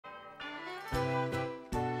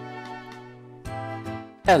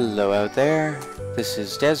Hello out there, this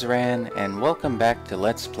is Desran, and welcome back to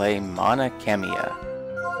Let's Play Khemia.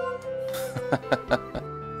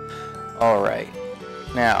 Alright,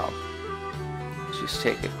 now, let's just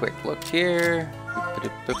take a quick look here.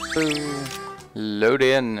 Load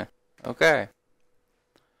in. Okay.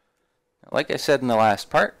 Like I said in the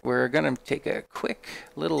last part, we're gonna take a quick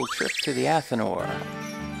little trip to the Athenor.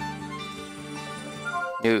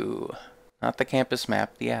 No, not the campus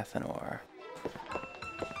map, the Athenor.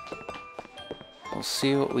 We'll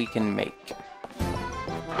see what we can make.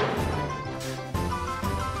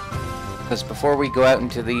 Because before we go out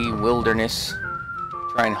into the wilderness,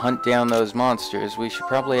 try and hunt down those monsters, we should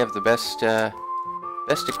probably have the best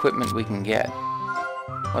equipment we can get.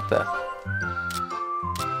 What the?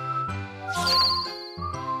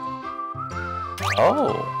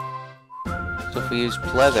 Oh! So if we use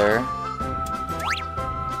pleather,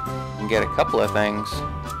 we can get a couple of things.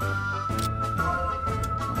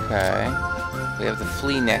 Okay. We have the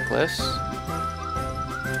flea necklace.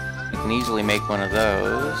 We can easily make one of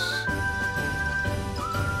those.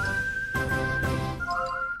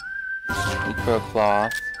 Micro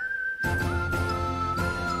cloth.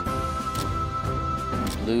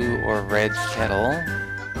 Blue or red petal.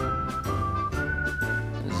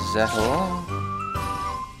 Zettel.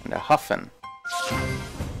 And a huffin.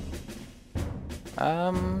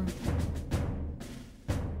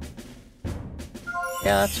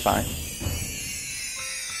 Yeah, that's fine.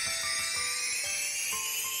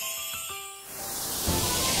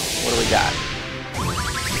 What do we got?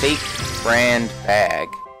 Fake brand bag.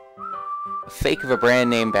 A fake of a brand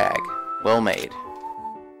name bag. Well made.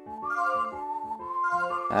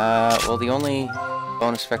 Well, the only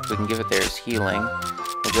bonus effect we can give it there is healing.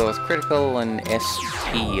 We'll go with critical and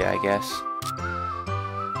SP, I guess.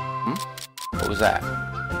 What was that?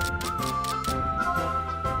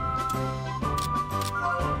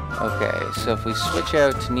 Okay, so if we switch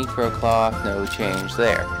out to Necrocloth, no change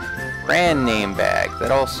there. Brand name bag,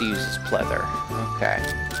 that also uses pleather. Okay.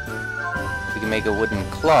 We can make a wooden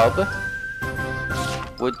club.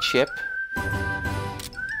 Wood chip.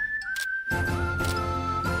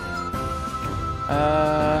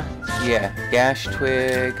 Yeah, gash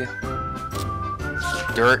twig.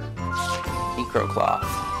 Dirt. Necrocloth.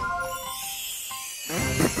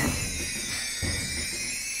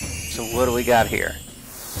 So what do we got here?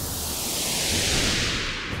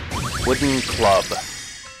 Wooden club.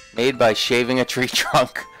 Made by shaving a tree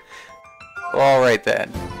trunk. Alright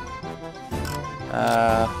then.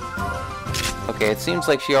 Okay, it seems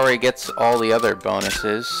like she already gets all the other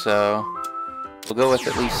bonuses, so we'll go with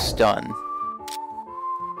at least stun.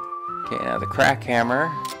 Okay, now the crack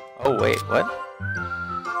hammer. Oh wait, what?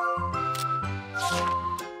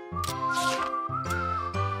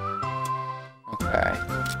 Okay.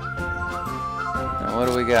 Now what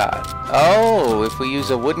do we got? Oh, if we use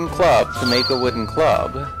a wooden club to make a wooden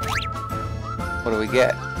club, what do we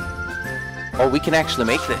get? Oh, we can actually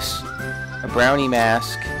make this. A brownie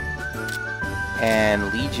mask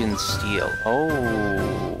and Legion steel.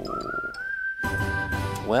 Oh.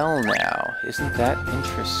 Well now, isn't that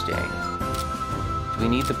interesting? Do we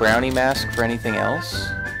need the brownie mask for anything else?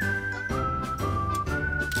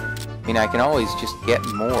 I mean, I can always just get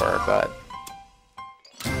more, but...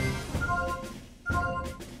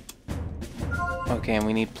 Okay, and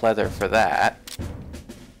we need pleather for that.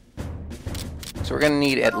 So we're gonna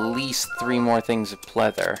need at least 3 more things of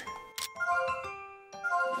pleather.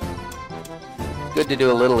 Good to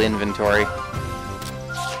do a little inventory.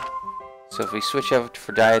 So if we switch out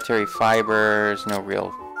for dietary fibers, no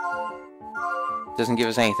real... Doesn't give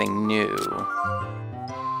us anything new.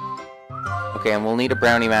 Okay, and we'll need a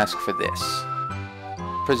brownie mask for this.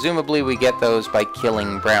 Presumably we get those by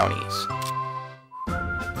killing brownies.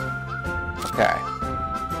 Okay.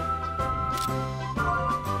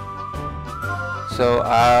 So,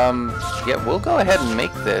 yeah, we'll go ahead and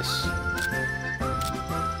make this.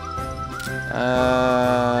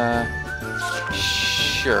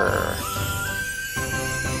 Sure.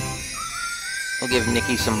 We'll give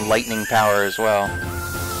Nikki some lightning power as well.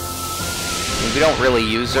 I mean, we don't really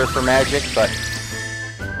use her for magic, but...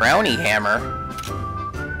 Brownie hammer?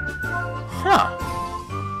 Huh.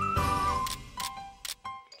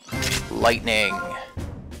 Lightning.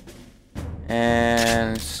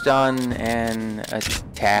 And stun and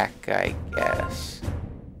attack, I guess.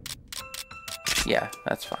 Yeah,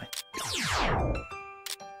 that's fine.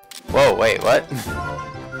 Whoa, wait, what?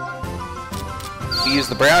 We use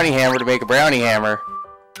the brownie hammer to make a brownie hammer.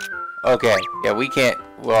 Okay, yeah, we can't...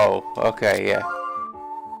 Whoa, okay, yeah.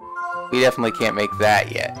 We definitely can't make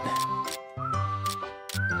that yet.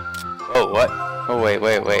 Oh, what? Oh, wait,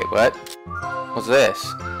 what? What's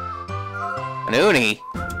this? An uni?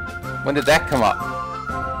 When did that come up?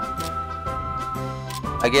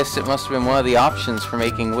 I guess it must have been one of the options for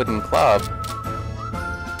making wooden club.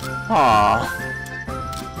 Aww.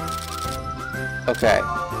 Okay.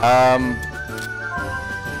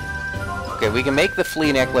 Okay, we can make the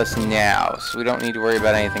flea necklace now, so we don't need to worry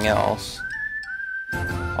about anything else.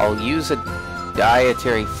 I'll use a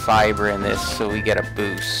dietary fiber in this so we get a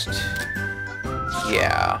boost.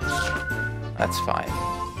 Yeah. That's fine.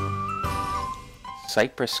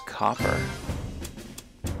 Cypress copper.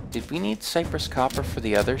 Did we need cypress copper for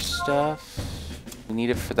the other stuff? We need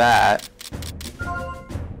it for that.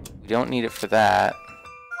 We don't need it for that.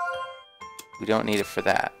 We don't need it for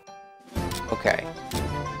that. Okay.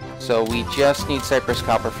 So we just need cypress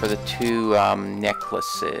copper for the two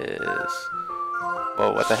necklaces.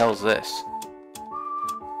 Whoa, what the hell is this?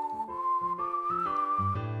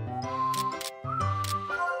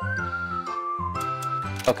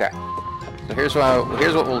 Okay. So here's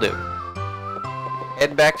what we'll do.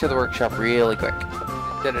 Head back to the workshop really quick.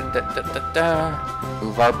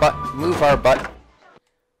 Move our butt. Move our butt.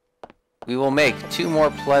 We will make 2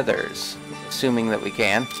 more pleathers, assuming that we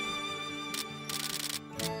can.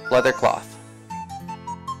 Leather cloth.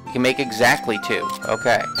 We can make exactly 2.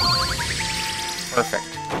 Okay.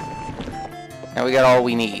 Perfect. Now we got all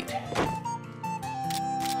we need.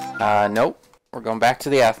 Nope. We're going back to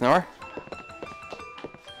the Athnor.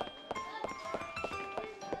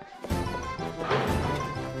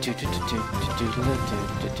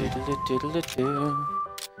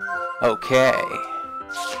 Okay.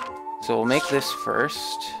 So we'll make this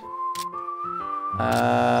first.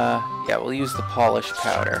 Yeah, we'll use the polish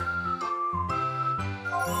powder.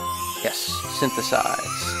 Yes, synthesize.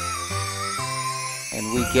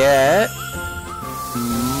 And we get...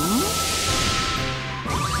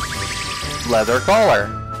 leather collar.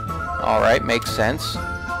 Alright, makes sense.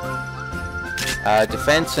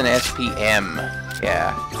 Defense and SPM.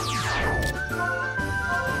 Yeah.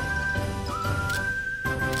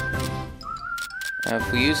 Now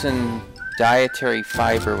if we use a dietary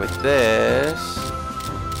fiber with this,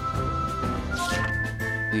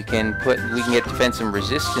 we can get defense and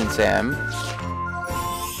resistance M.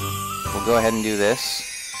 We'll go ahead and do this.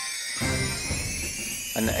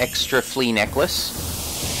 An extra flea necklace.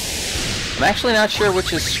 I'm actually not sure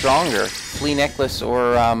which is stronger, flea necklace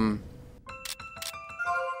or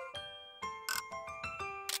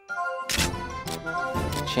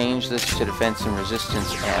change this to defense and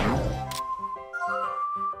resistance M.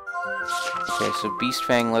 Okay, so beast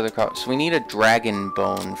fang leather collar. So we need a dragon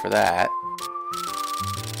bone for that.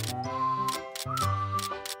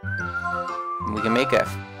 And we can make a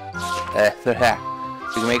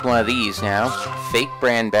we can make one of these now. Fake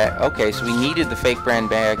brand bag. Okay, so we needed the fake brand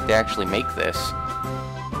bag to actually make this.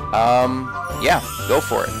 Yeah, go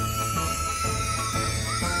for it.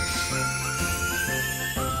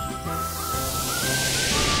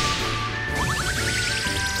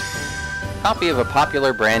 Copy of a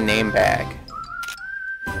popular brand name bag.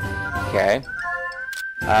 Okay.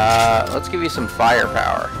 Let's give you some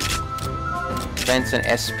firepower. Defense and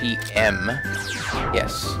SPM.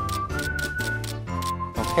 Yes.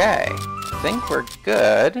 Okay. I think we're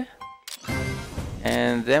good.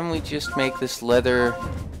 And then we just make this leather...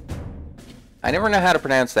 I never know how to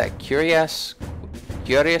pronounce that. Curious?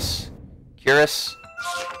 Curious? Curious?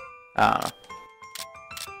 So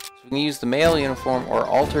we can use the male uniform or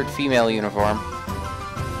altered female uniform.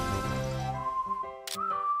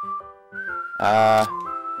 I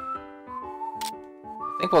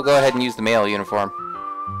think we'll go ahead and use the male uniform.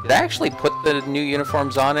 Did I actually put the new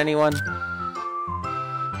uniforms on anyone?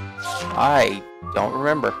 I don't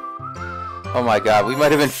remember. Oh my god, we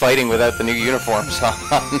might have been fighting without the new uniforms on.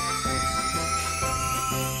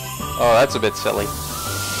 Oh, that's a bit silly.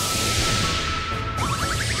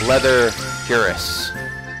 Leather cuirass.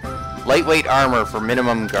 Lightweight armor for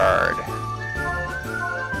minimum guard.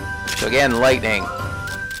 So again, lightning.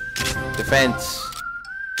 Defense.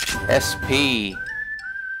 SP.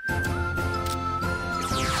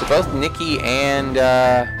 So both Nikki and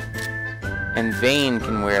Vane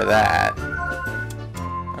can wear that.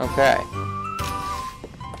 Okay.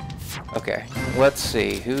 Okay, let's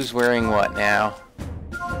see. Who's wearing what now?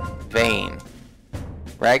 Vane.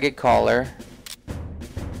 Ragged collar.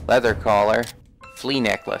 Leather collar. Flea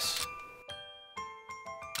necklace.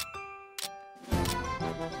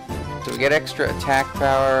 So we get extra attack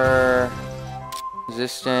power.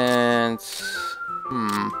 Resistance.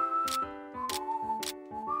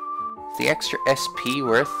 Is the extra SP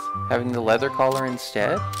worth having the leather collar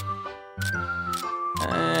instead?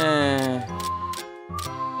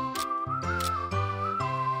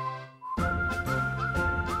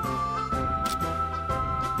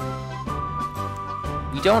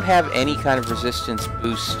 we don't have any kind of resistance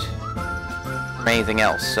boost from anything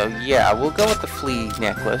else. So yeah, we'll go with the flea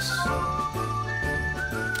necklace.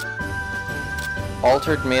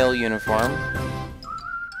 Altered male uniform.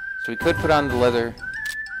 So we could put on the leather.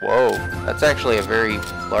 Whoa, that's actually a very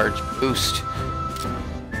large boost.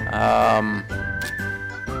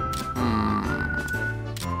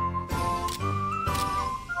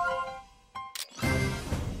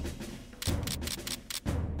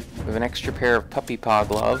 We have an extra pair of puppy paw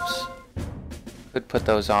gloves. Could put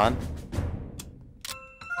those on.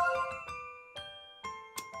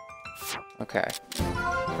 Okay.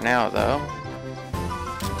 For now, though.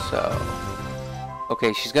 So...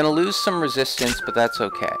 okay, she's gonna lose some resistance, but that's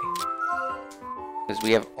okay. Because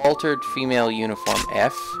we have altered female uniform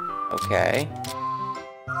F. Okay.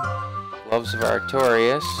 Gloves of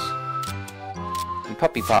Artorias. And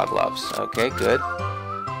puppy paw gloves. Okay, good.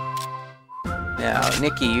 Now,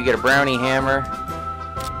 Nikki, you get a brownie hammer.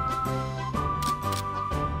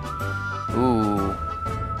 Ooh.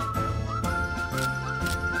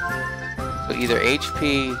 So either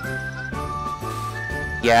HP...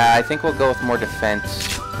 yeah, I think we'll go with more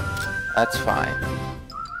defense. That's fine.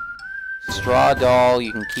 Straw doll,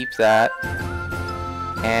 you can keep that.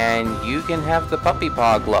 And you can have the puppy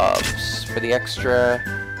paw gloves for the extra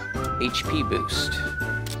HP boost.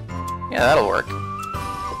 Yeah, that'll work.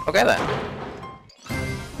 Okay then.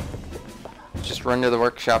 Let's just run to the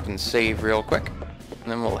workshop and save real quick.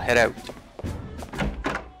 And then we'll head out.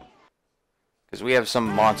 Because we have some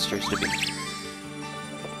monsters to beat.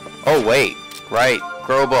 Oh wait, right.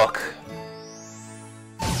 Grow book.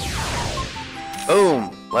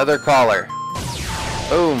 Boom! Leather collar.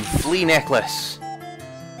 Boom! Flea necklace.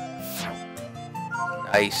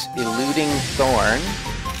 Nice. Eluding thorn.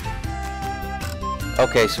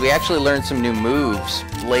 Okay, so we actually learned some new moves.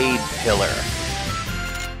 Blade pillar.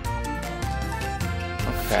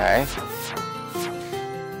 Okay.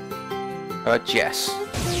 Jess.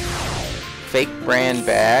 Fake brand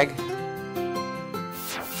bag.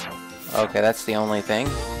 Okay, that's the only thing.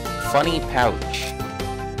 Funny pouch.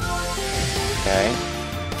 Okay.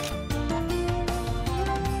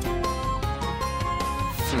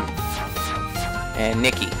 And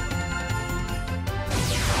Nikki.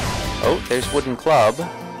 Oh, there's wooden club.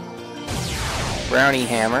 Brownie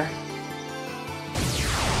hammer.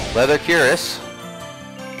 Leather cuirass.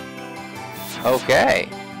 Okay.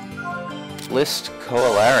 List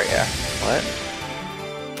coalaria. What?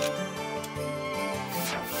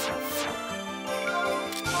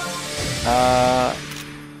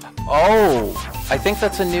 Oh! I think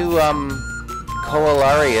that's a new,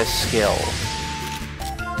 coalaria skill.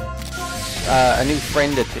 A new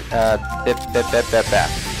friend at,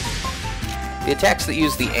 the attacks that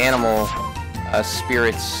use the animal,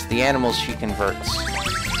 spirits, the animals she converts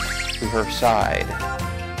to her side.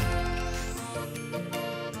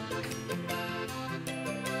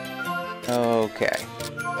 Okay.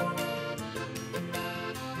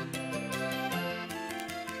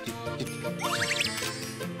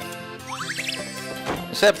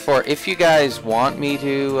 Except for, if you guys want me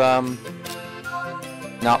to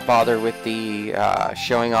not bother with the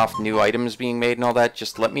showing off new items being made and all that,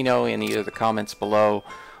 just let me know in either the comments below,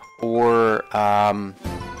 or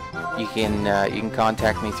you can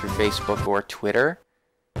contact me through Facebook or Twitter.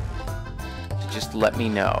 Just let me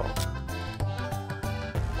know.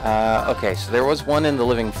 Okay, so there was one in the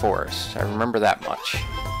Living Forest. I remember that much.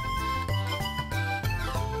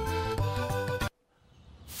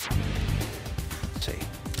 Let's see.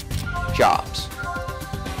 Jobs.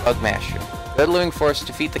 Bugmaster. Go to Living Forest,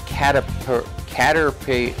 defeat the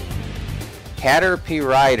Caterpie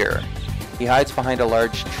Rider. He hides behind a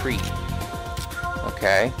large tree.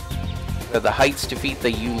 Okay. Go to the Heights, defeat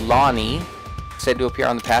the Yulani, said to appear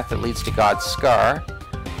on the path that leads to God's Scar.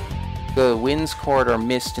 Go to the Winds Corridor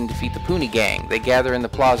Mist and defeat the Puni Gang. They gather in the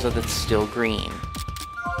plaza that's still green.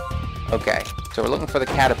 Okay, so we're looking for the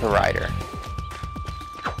Caterpie Rider.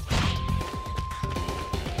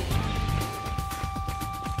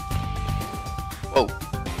 Whoa.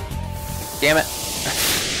 Damn it.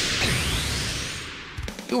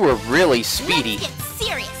 You were really speedy. Let's get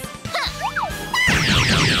serious.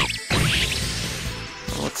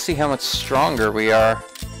 Let's see how much stronger we are.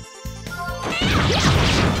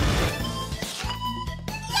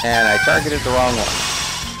 And I targeted the wrong one.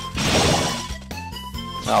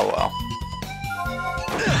 Oh well.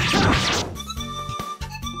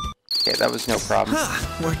 Okay, that was no problem.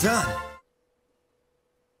 We're done.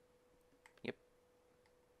 Yep.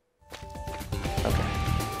 Okay.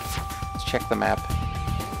 Let's check the map.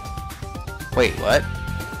 Wait, what?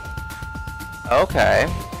 Okay.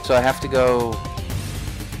 So I have to go...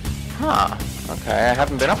 Huh. Okay, I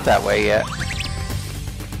haven't been up that way yet.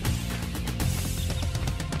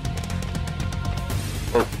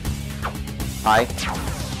 Oh. Hi.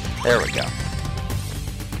 There we go.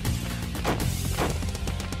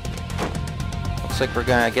 Looks like we're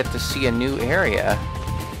gonna get to see a new area.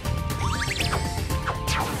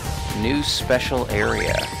 New special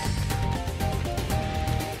area.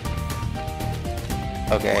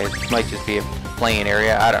 Okay, it might just be a plain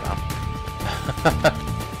area, I don't know.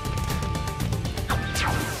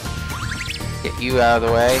 Get you out of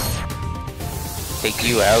the way. Take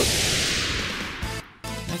you out.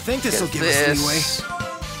 I think this will give us leeway.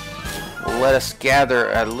 Will let us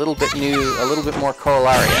gather a little bit more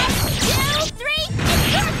Colaria.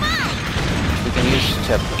 We can use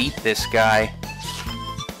to beat this guy.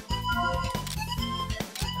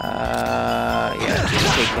 Yeah,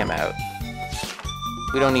 just take him out.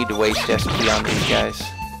 We don't need to waste SP on these guys.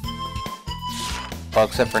 Well,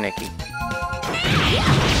 except for Nikki.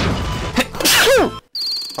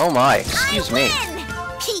 Oh my, excuse me.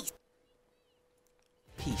 Peace.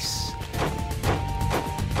 Peace.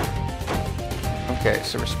 Okay,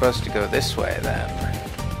 so we're supposed to go this way then.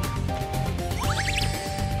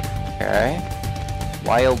 Okay.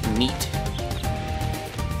 Wild meat.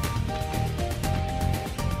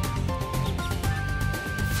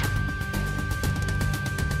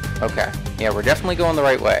 Okay. Yeah, we're definitely going the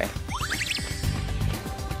right way.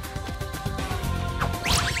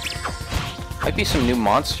 Might be some new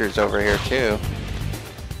monsters over here too.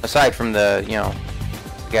 Aside from the, you know,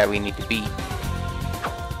 the guy we need to beat.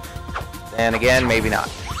 And again, maybe not.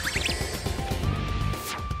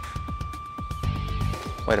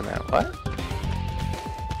 Wait a minute, what?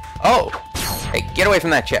 Oh! Hey, get away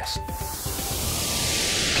from that chest.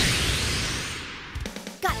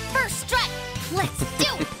 Got first strike. Let's do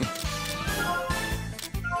it.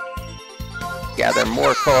 Gather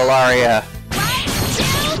more Colaria.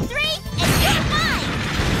 1, 2, 3, and you're mine.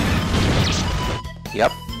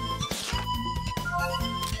 Yep.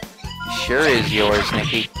 Sure is yours,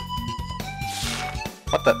 Nikki.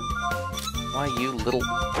 What the? Why, you little...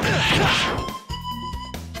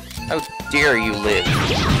 How dare you live?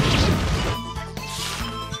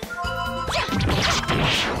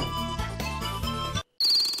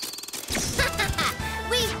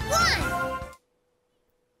 We won.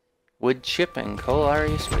 Wood chip and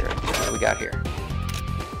Colaria spirit. What do we got here?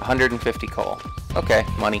 150 coal. Okay,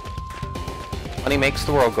 money. Money makes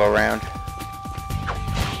the world go round.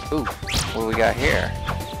 Ooh, what do we got here?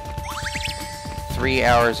 3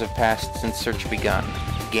 hours have passed since search began.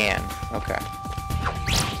 Okay.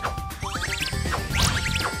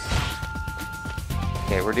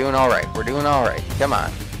 Okay, we're doing alright. We're doing alright. Come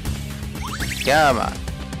on. Come on.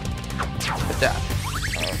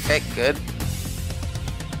 Okay, good.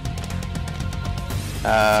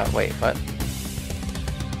 Wait, what?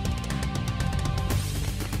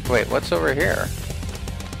 Wait, what's over here?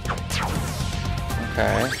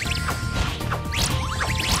 Okay.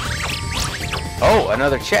 Oh,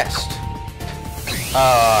 another chest.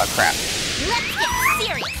 Crap. Let's get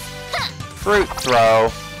serious. Huh. Fruit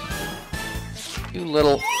throw. You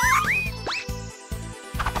little...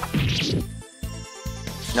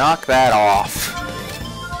 Knock that off.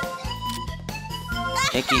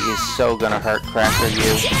 Nikki is so gonna hurt Cracker you.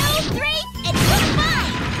 1, 2, 3, and you're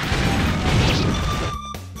mine.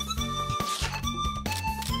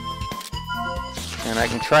 And I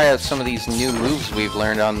can try out some of these new moves we've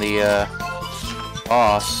learned on the,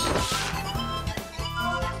 boss.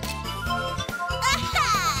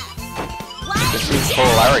 This new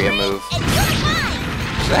Colaria move.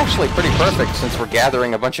 It's actually pretty perfect since we're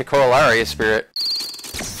gathering a bunch of Colaria spirit.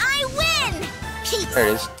 I win. Peace. There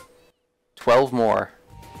it is. 12 more.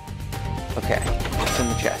 Okay, what's in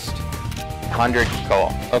the chest? 100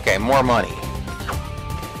 coal. Okay, more money.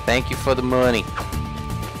 Thank you for the money.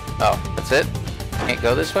 Oh, that's it? Can't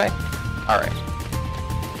go this way? Alright.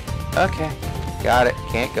 Okay, got it.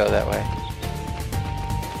 Can't go that way.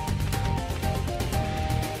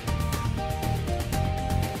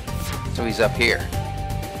 So he's up here.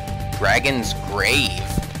 Dragon's Grave.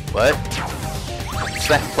 What? What's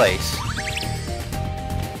that place?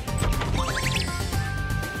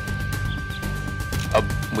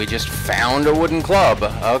 We just found a wooden club.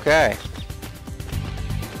 Okay.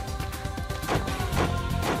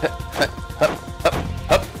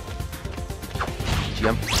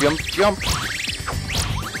 Jump, jump, jump.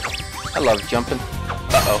 I love jumping.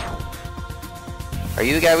 Uh-oh. Are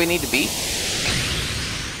you the guy we need to beat?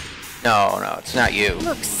 No, no, it's not you.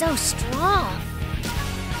 Looks so strong.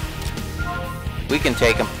 We can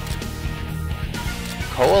take him.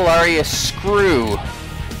 Colaria Screw.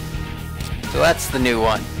 So that's the new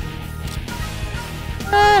one.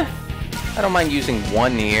 I don't mind using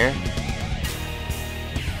one here.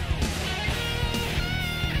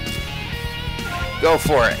 Go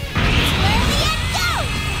for it.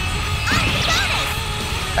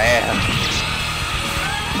 Bam.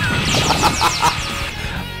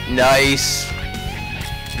 Nice.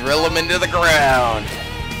 Drill him into the ground.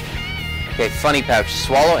 Okay, funny pouch.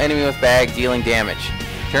 Swallow enemy with bag, dealing damage.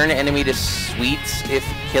 Turn enemy to sweets if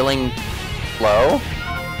killing blow.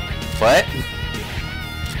 What?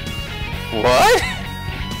 What?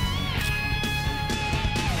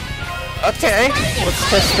 Okay, let's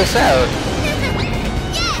test this out.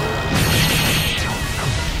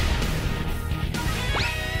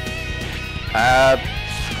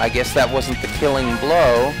 I guess that wasn't the killing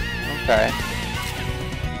blow. Okay.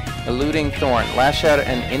 Eluding thorn. Lash out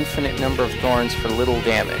an infinite number of thorns for little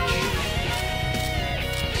damage.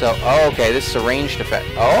 So, oh, okay, this is a ranged effect.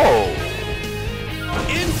 Oh!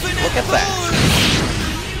 Infinite look at that.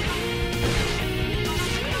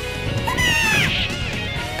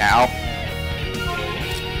 Ow.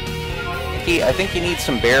 I think you need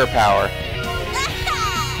some bear power. 1,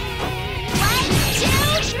 2,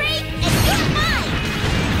 3, and you're mine.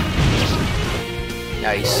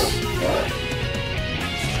 Nice.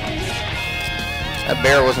 That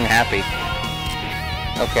bear wasn't happy.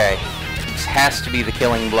 Okay. This has to be the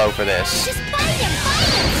killing blow for this. Just fight him,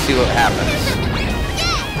 fight him. Let's see what happens.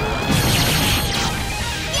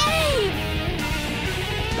 Yay!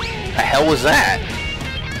 The hell was that?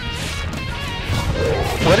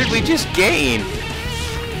 What did we just gain?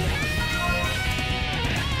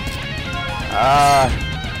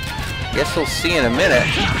 Guess we'll see in a minute.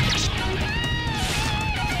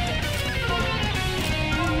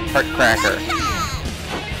 Heart cracker.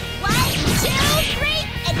 1, 2, 3,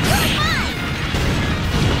 and you're mine.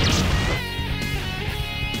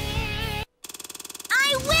 I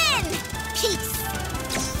win. Peace.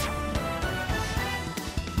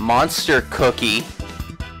 Monster cookie.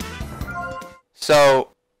 So,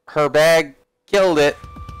 her bag killed it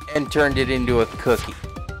and turned it into a cookie.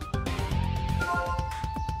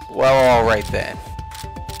 Well, alright then.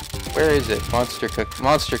 Where is it? Monster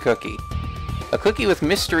cookie. A cookie with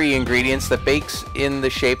mystery ingredients that bakes in the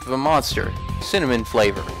shape of a monster. Cinnamon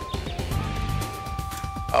flavor.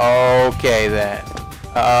 Okay then.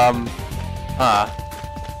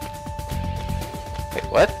 Wait,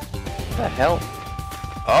 what? What the hell?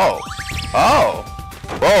 Oh. Oh!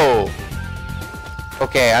 Whoa!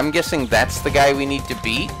 Okay, I'm guessing that's the guy we need to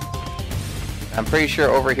beat. I'm pretty sure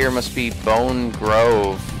over here must be Bone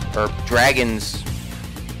Grove. Or Dragons.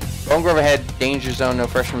 Bone Grove ahead, danger zone, no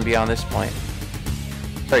freshman beyond this point.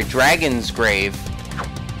 Sorry, Dragon's Grave.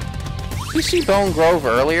 Did you see Bone Grove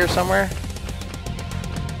earlier somewhere?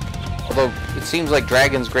 Although, it seems like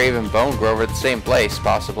Dragon's Grave and Bone Grove are the same place,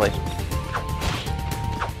 possibly.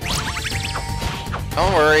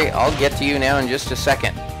 Don't worry, I'll get to you now in just a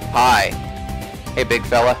second. Hi. Hey, big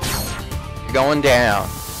fella. You're going down.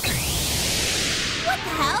 What the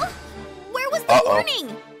hell? Where was the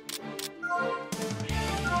warning?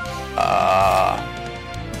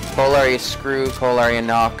 Colaria screw, Colaria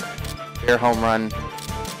knock, bear home run.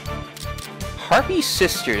 Harpy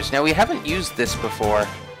Sisters. Now, we haven't used this before.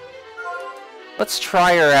 Let's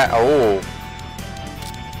try her at... Oh.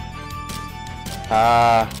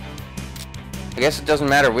 I guess it doesn't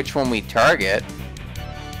matter which one we target.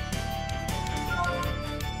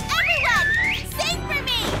 Everyone, sing for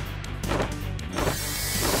me!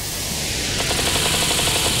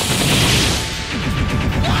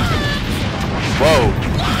 Whoa.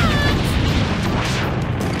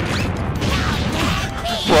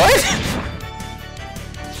 What?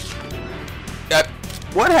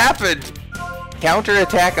 What happened?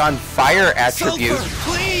 Counterattack on fire attribute.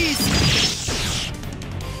 Sulfur, please!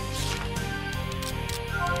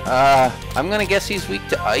 I'm gonna guess he's weak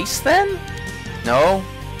to ice then? No?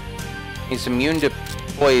 He's immune to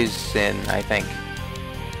poison, I think.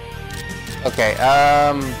 Okay,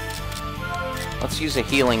 let's use a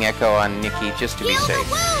healing echo on Nikki just to be Heal safe.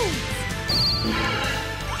 the wounds!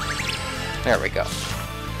 There we go.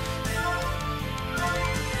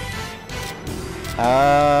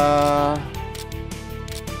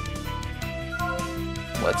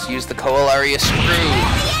 Let's use the Colaria screw.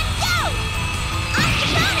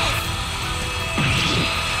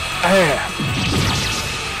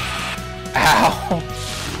 Ow!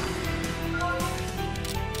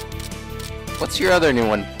 What's your other new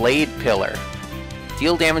one? Blade Pillar.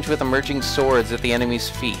 Deal damage with emerging swords at the enemy's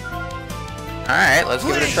feet. Alright, let's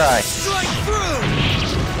give it a try. Strike through!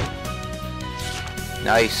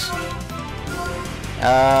 Nice.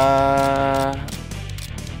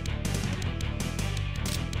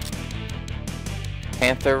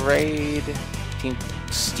 Panther Raid. Team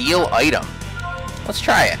Steal item. Let's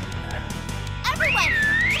try it. Everyone,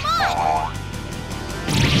 come on!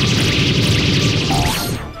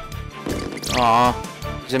 Aw.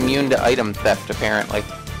 He's immune to item theft, apparently.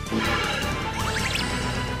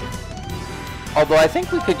 Although I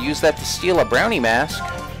think we could use that to steal a brownie mask.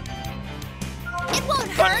 It won't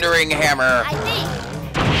hurt. Thundering hammer. I think.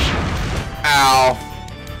 Ow.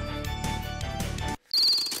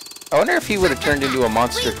 I wonder if he would have turned into a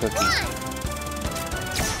monster cookie.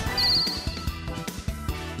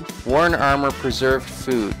 Worn armor, preserved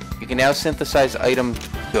food. You can now synthesize item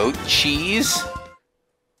goat cheese.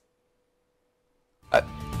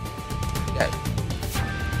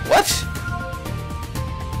 What?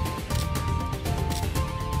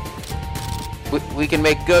 We can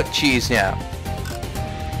make goat cheese now.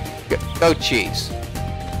 Goat cheese.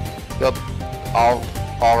 All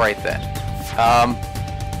right then.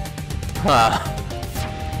 Huh.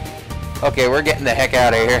 Okay, we're getting the heck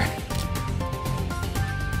out of here.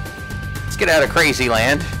 Let's get out of Crazy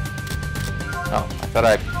Land. Oh, I thought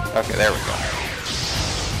okay, there we go.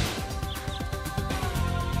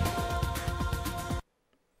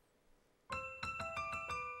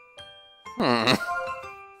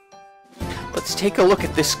 Let's take a look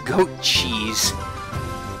at this goat cheese.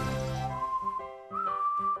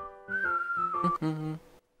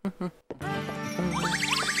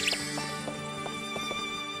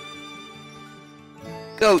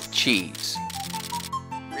 Goat cheese.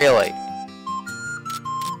 Really?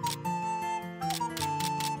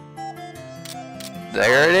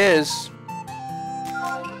 There it is.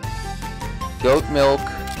 Goat milk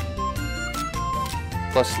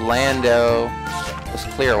plus Lando plus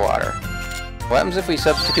Clearwater. What happens if we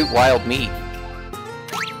substitute wild meat?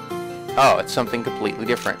 Oh, it's something completely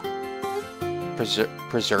different.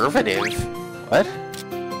 Preservative? What?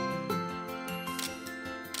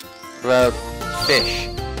 What about fish?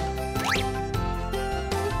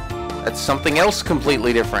 That's something else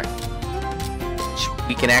completely different. Which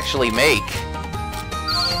we can actually make.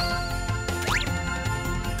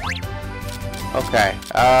 Okay,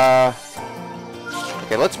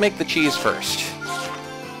 okay, let's make the cheese first.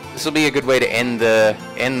 This will be a good way to end the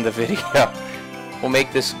video. We'll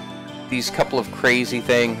make these couple of crazy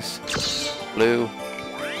things. Blue.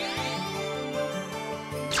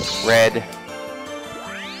 Red.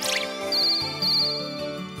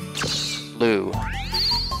 Blue.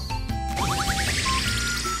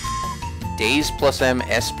 Days plus M,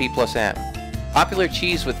 SP plus M. Popular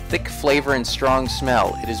cheese with thick flavor and strong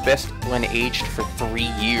smell. It is best when aged for 3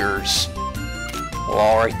 years. Well,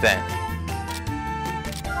 alright then.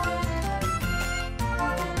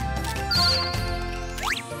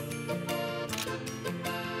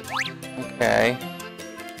 Okay.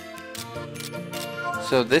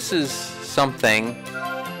 So this is something,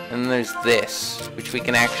 and there's this, which we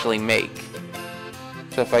can actually make.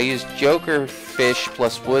 So if I use Joker fish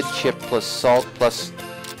plus wood chip plus salt plus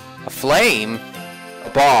a flame, a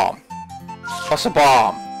bomb, plus a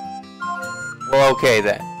bomb. Well, okay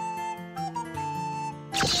then.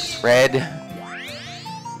 Red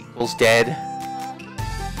equals dead.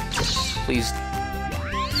 Please.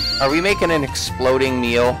 Are we making an exploding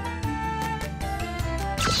meal?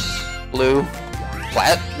 Blue.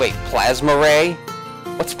 Wait, plasma ray?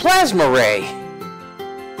 What's plasma ray?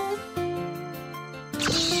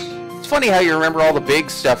 It's funny how you remember all the big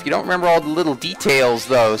stuff. You don't remember all the little details,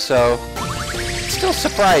 though, so it's still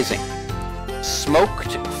surprising.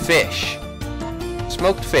 Smoked fish.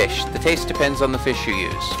 Smoked fish. The taste depends on the fish you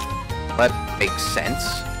use. That makes sense.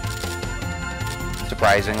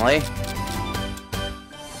 Surprisingly.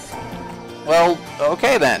 Well,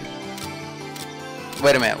 okay then.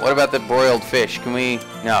 Wait a minute, what about the broiled fish? Can we...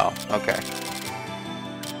 No, okay.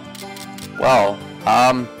 Well,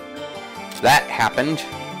 that happened.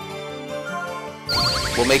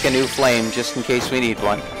 We'll make a new flame just in case we need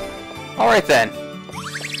one. Alright then.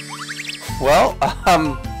 Well,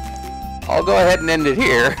 I'll go ahead and end it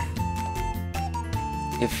here.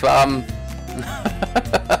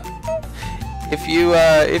 If you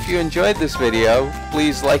enjoyed this video,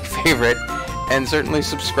 please like, favorite, and certainly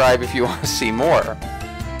subscribe if you want to see more.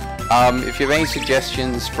 If you have any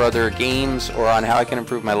suggestions for other games or on how I can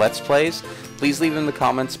improve my Let's Plays, please leave them in the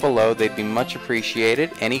comments below. They'd be much appreciated.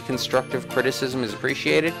 Any constructive criticism is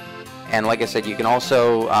appreciated. And like I said, you can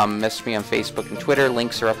also message me on Facebook and Twitter.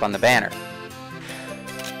 Links are up on the banner.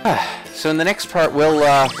 So in the next part, we'll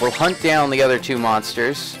hunt down the other 2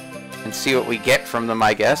 monsters and see what we get from them,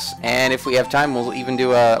 I guess. And if we have time, we'll even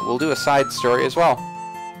do a side story as well.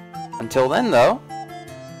 Until then, though,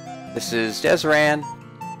 this is Desran.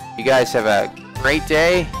 You guys have a great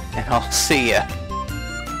day, and I'll see ya.